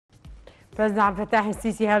President Abdel Fattah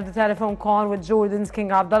al-Sisi held a telephone call with Jordan's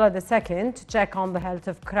King Abdullah II to check on the health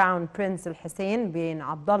of Crown Prince Al-Hussein bin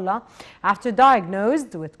Abdullah after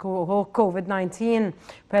diagnosed with COVID-19.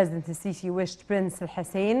 President al-Sisi wished Prince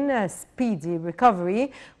Al-Hussein a speedy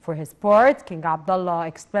recovery. For his part, King Abdullah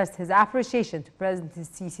expressed his appreciation to President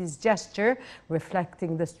al-Sisi's gesture,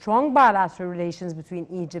 reflecting the strong bilateral relations between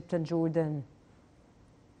Egypt and Jordan.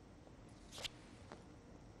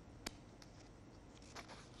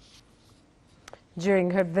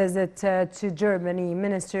 During her visit to Germany,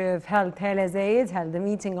 Minister of Health Hala Zaid held a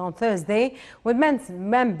meeting on Thursday with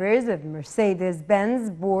members of Mercedes-Benz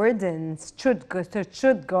board in Stuttgart to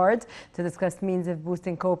discuss means of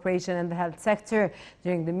boosting cooperation in the health sector.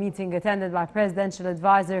 During the meeting attended by Presidential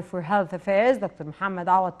Advisor for Health Affairs, Dr. Mohammed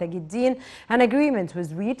Awad Tajuddin, an agreement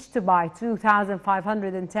was reached to buy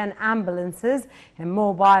 2,510 ambulances and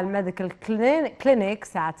mobile medical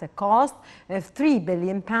clinics at a cost of £3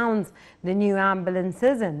 billion. The new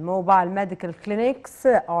ambulances and mobile medical clinics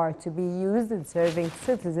are to be used in serving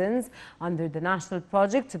citizens under the national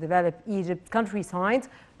project to develop Egypt's countryside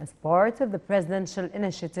as part of the presidential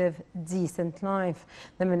initiative Decent Life.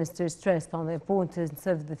 The minister stressed on the importance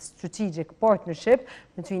of the strategic partnership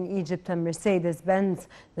between Egypt and Mercedes-Benz.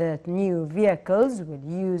 The new vehicles will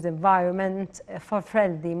use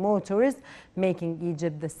environment-friendly motors, making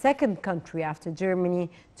Egypt the second country after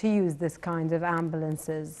Germany to use this kind of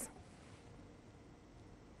ambulances.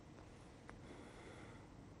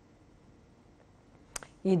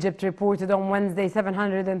 Egypt reported on Wednesday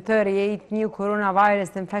 738 new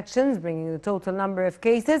coronavirus infections, bringing the total number of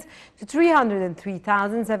cases to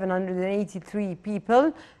 303,783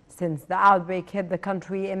 people since the outbreak hit the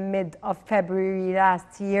country in mid-February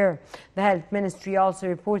last year. The Health Ministry also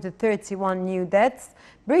reported 31 new deaths,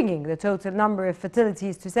 bringing the total number of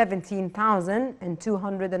fatalities to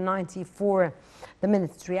 17,294. The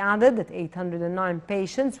ministry added that 809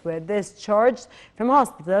 patients were discharged from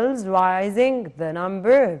hospitals, rising the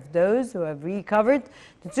number of those who have recovered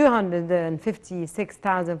to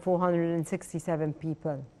 256,467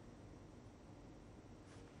 people.